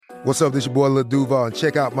What's up, this your boy Lil Duval, and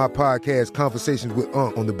check out my podcast, Conversations with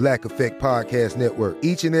Unc, on the Black Effect Podcast Network.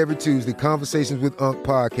 Each and every Tuesday, Conversations with Unc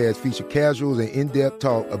podcast feature casuals and in-depth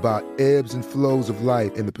talk about ebbs and flows of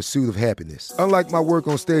life and the pursuit of happiness. Unlike my work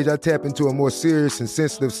on stage, I tap into a more serious and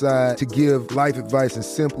sensitive side to give life advice and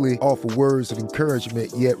simply offer words of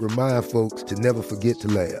encouragement, yet remind folks to never forget to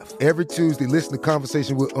laugh. Every Tuesday, listen to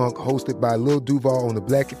Conversations with Unc, hosted by Lil Duval on the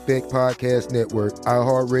Black Effect Podcast Network,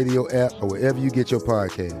 iHeartRadio app, or wherever you get your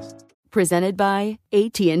podcasts. Presented by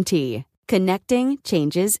AT&T. Connecting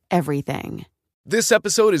changes everything. This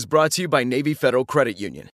episode is brought to you by Navy Federal Credit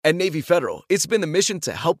Union. At Navy Federal, it's been the mission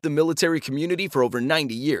to help the military community for over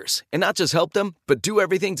 90 years. And not just help them, but do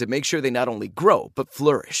everything to make sure they not only grow, but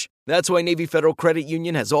flourish. That's why Navy Federal Credit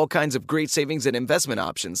Union has all kinds of great savings and investment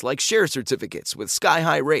options like share certificates with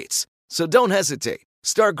sky-high rates. So don't hesitate.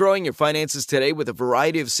 Start growing your finances today with a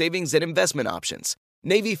variety of savings and investment options.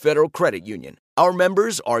 Navy Federal Credit Union. Our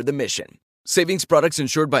members are the mission. Savings products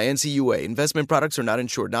insured by NCUA. Investment products are not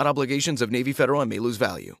insured, not obligations of Navy Federal and may lose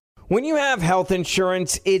value. When you have health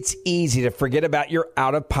insurance, it's easy to forget about your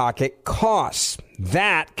out-of-pocket costs.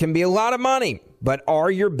 That can be a lot of money. But are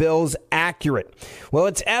your bills accurate? Well,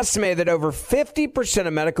 it's estimated that over 50%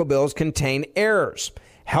 of medical bills contain errors.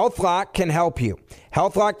 HealthLock can help you.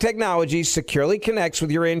 HealthLock technology securely connects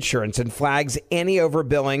with your insurance and flags any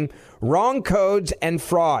overbilling, wrong codes, and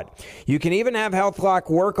fraud. You can even have HealthLock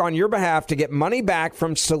work on your behalf to get money back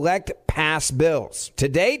from select past bills. To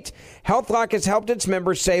date, HealthLock has helped its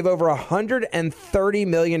members save over $130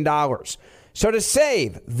 million. So to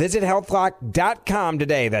save, visit healthlock.com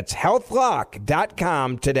today. That's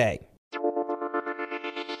healthlock.com today.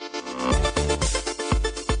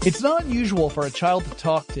 It's not unusual for a child to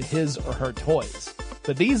talk to his or her toys,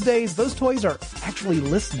 but these days those toys are actually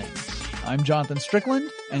listening. I'm Jonathan Strickland,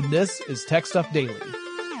 and this is Tech Stuff Daily.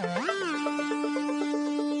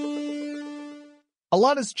 A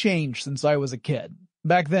lot has changed since I was a kid.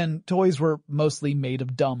 Back then, toys were mostly made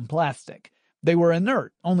of dumb plastic. They were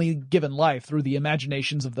inert, only given life through the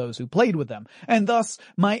imaginations of those who played with them, and thus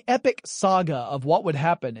my epic saga of what would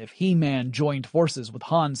happen if He-Man joined forces with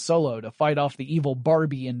Han Solo to fight off the evil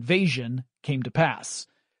Barbie invasion came to pass.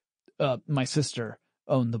 My sister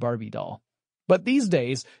owned the Barbie doll. But these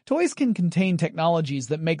days, toys can contain technologies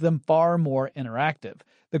that make them far more interactive.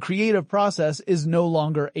 The creative process is no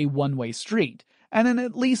longer a one-way street, and in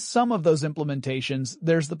at least some of those implementations,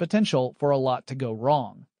 there's the potential for a lot to go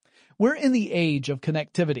wrong. We're in the age of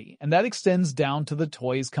connectivity, and that extends down to the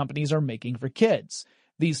toys companies are making for kids.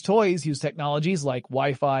 These toys use technologies like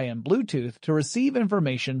Wi-Fi and Bluetooth to receive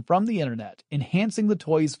information from the internet, enhancing the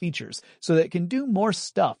toy's features so that it can do more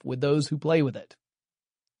stuff with those who play with it.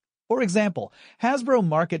 For example, Hasbro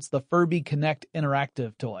markets the Furby Connect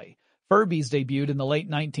interactive toy. Furbies debuted in the late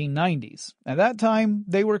 1990s. At that time,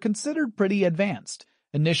 they were considered pretty advanced.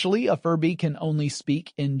 Initially, a Furby can only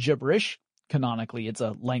speak in gibberish. Canonically, it's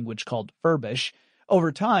a language called Furbish.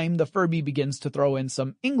 Over time, the Furby begins to throw in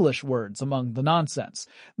some English words among the nonsense.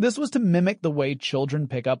 This was to mimic the way children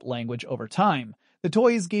pick up language over time. The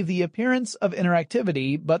toys gave the appearance of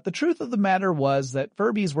interactivity, but the truth of the matter was that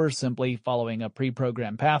Furbies were simply following a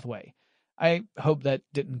pre-programmed pathway. I hope that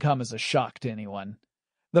didn't come as a shock to anyone.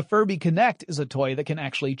 The Furby Connect is a toy that can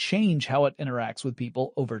actually change how it interacts with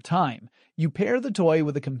people over time. You pair the toy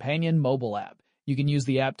with a companion mobile app. You can use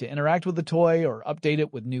the app to interact with the toy or update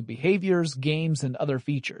it with new behaviors, games, and other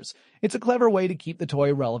features. It's a clever way to keep the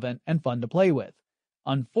toy relevant and fun to play with.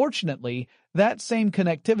 Unfortunately, that same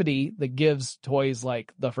connectivity that gives toys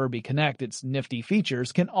like the Furby Connect its nifty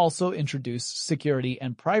features can also introduce security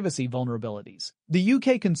and privacy vulnerabilities. The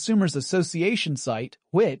UK Consumers Association site,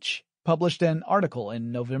 Which, published an article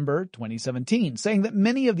in November 2017 saying that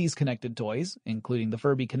many of these connected toys, including the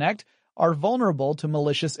Furby Connect, are vulnerable to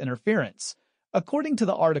malicious interference. According to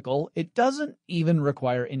the article, it doesn't even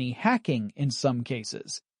require any hacking in some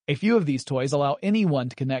cases. A few of these toys allow anyone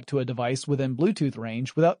to connect to a device within Bluetooth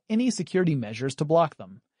range without any security measures to block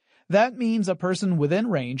them. That means a person within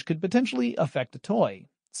range could potentially affect a toy.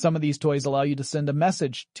 Some of these toys allow you to send a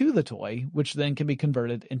message to the toy, which then can be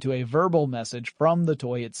converted into a verbal message from the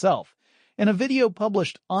toy itself. In a video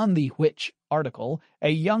published on the Which article,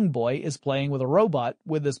 a young boy is playing with a robot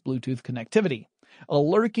with this Bluetooth connectivity. A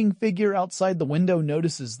lurking figure outside the window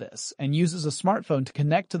notices this and uses a smartphone to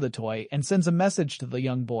connect to the toy and sends a message to the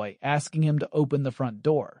young boy asking him to open the front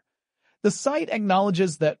door. The site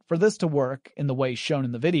acknowledges that for this to work in the way shown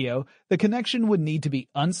in the video, the connection would need to be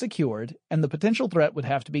unsecured and the potential threat would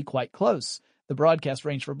have to be quite close. The broadcast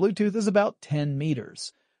range for Bluetooth is about 10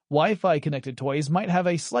 meters. Wi-Fi connected toys might have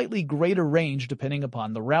a slightly greater range depending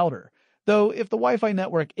upon the router. though if the Wi-Fi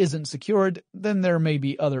network isn't secured, then there may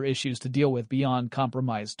be other issues to deal with beyond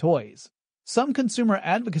compromised toys. Some consumer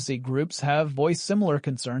advocacy groups have voiced similar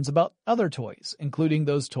concerns about other toys, including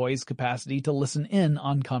those toys' capacity to listen in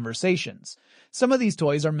on conversations. Some of these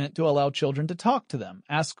toys are meant to allow children to talk to them,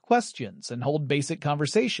 ask questions, and hold basic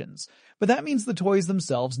conversations, but that means the toys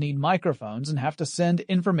themselves need microphones and have to send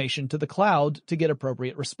information to the cloud to get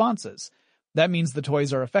appropriate responses. That means the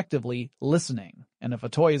toys are effectively listening, and if a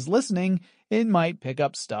toy is listening, it might pick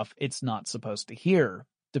up stuff it's not supposed to hear.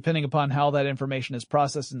 Depending upon how that information is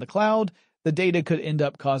processed in the cloud, the data could end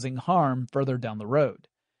up causing harm further down the road.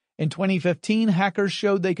 In 2015, hackers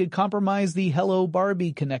showed they could compromise the Hello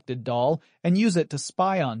Barbie connected doll and use it to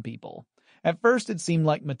spy on people. At first, it seemed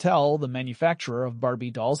like Mattel, the manufacturer of Barbie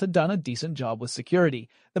dolls, had done a decent job with security.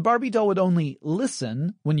 The Barbie doll would only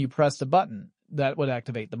listen when you pressed a button. That would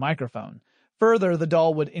activate the microphone. Further, the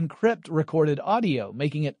doll would encrypt recorded audio,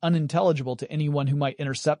 making it unintelligible to anyone who might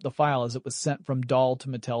intercept the file as it was sent from doll to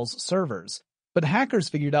Mattel's servers. But hackers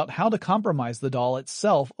figured out how to compromise the doll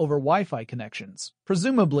itself over Wi-Fi connections.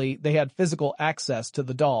 Presumably, they had physical access to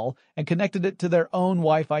the doll and connected it to their own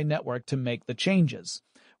Wi-Fi network to make the changes.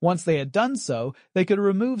 Once they had done so, they could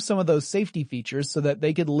remove some of those safety features so that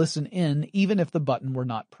they could listen in even if the button were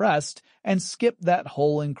not pressed and skip that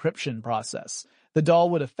whole encryption process. The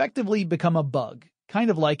doll would effectively become a bug, kind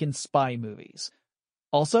of like in spy movies.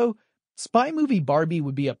 Also, Spy Movie Barbie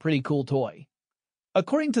would be a pretty cool toy.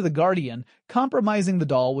 According to The Guardian, compromising the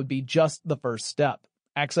doll would be just the first step.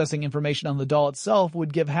 Accessing information on the doll itself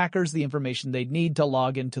would give hackers the information they'd need to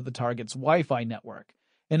log into the target's Wi-Fi network.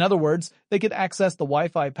 In other words, they could access the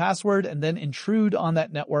Wi-Fi password and then intrude on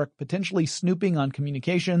that network, potentially snooping on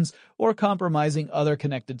communications or compromising other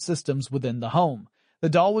connected systems within the home. The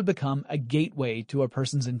doll would become a gateway to a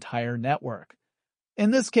person's entire network.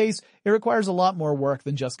 In this case, it requires a lot more work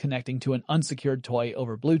than just connecting to an unsecured toy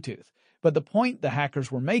over Bluetooth. But the point the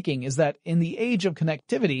hackers were making is that in the age of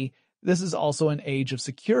connectivity, this is also an age of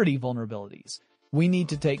security vulnerabilities. We need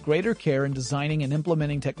to take greater care in designing and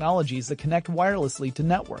implementing technologies that connect wirelessly to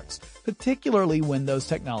networks, particularly when those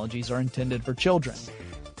technologies are intended for children.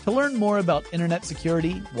 To learn more about internet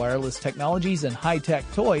security, wireless technologies, and high-tech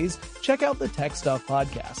toys, check out the Tech Stuff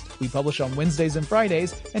podcast. We publish on Wednesdays and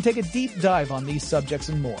Fridays and take a deep dive on these subjects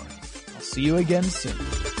and more. I'll see you again soon.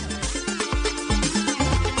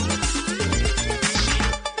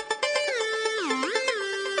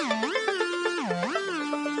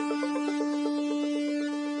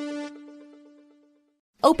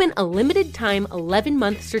 Open a limited-time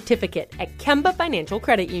 11-month certificate at Kemba Financial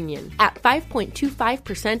Credit Union. At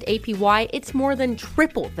 5.25% APY, it's more than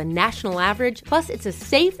triple the national average, plus it's a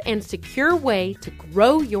safe and secure way to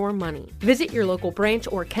grow your money. Visit your local branch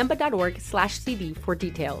or kemba.org/cd for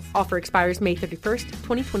details. Offer expires May 31st,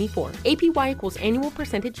 2024. APY equals annual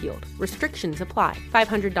percentage yield. Restrictions apply.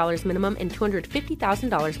 $500 minimum and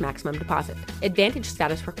 $250,000 maximum deposit. Advantage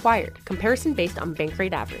status required. Comparison based on bank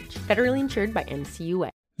rate average. Federally insured by NCUA.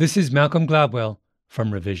 This is Malcolm Gladwell from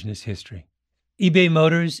Revisionist History. eBay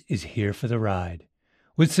Motors is here for the ride.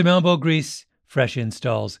 With some elbow grease, fresh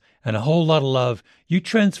installs, and a whole lot of love, you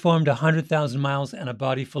transformed 100,000 miles and a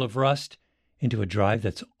body full of rust into a drive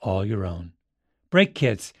that's all your own. Brake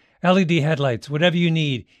kits, LED headlights, whatever you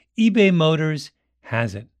need, eBay Motors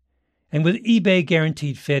has it. And with eBay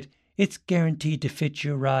Guaranteed Fit, it's guaranteed to fit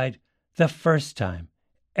your ride the first time,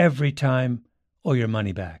 every time, or your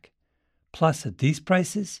money back. Plus, at these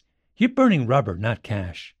prices, you're burning rubber, not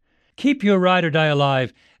cash. Keep your ride or die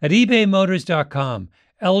alive at ebaymotors.com.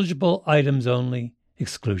 Eligible items only.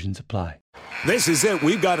 Exclusions apply. This is it.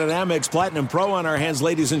 We've got an Amex Platinum Pro on our hands,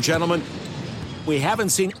 ladies and gentlemen. We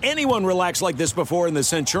haven't seen anyone relax like this before in the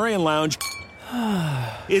Centurion Lounge.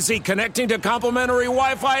 Is he connecting to complimentary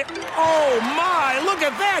Wi-Fi? Oh, my! Look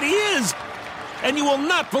at that! He is! And you will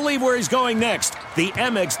not believe where he's going next. The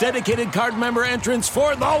Amex dedicated card member entrance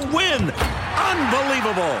for the win.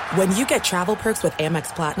 Unbelievable. When you get travel perks with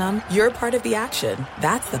Amex Platinum, you're part of the action.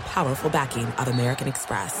 That's the powerful backing of American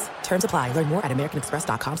Express. Terms apply. Learn more at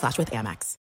americanexpress.com/withAmex.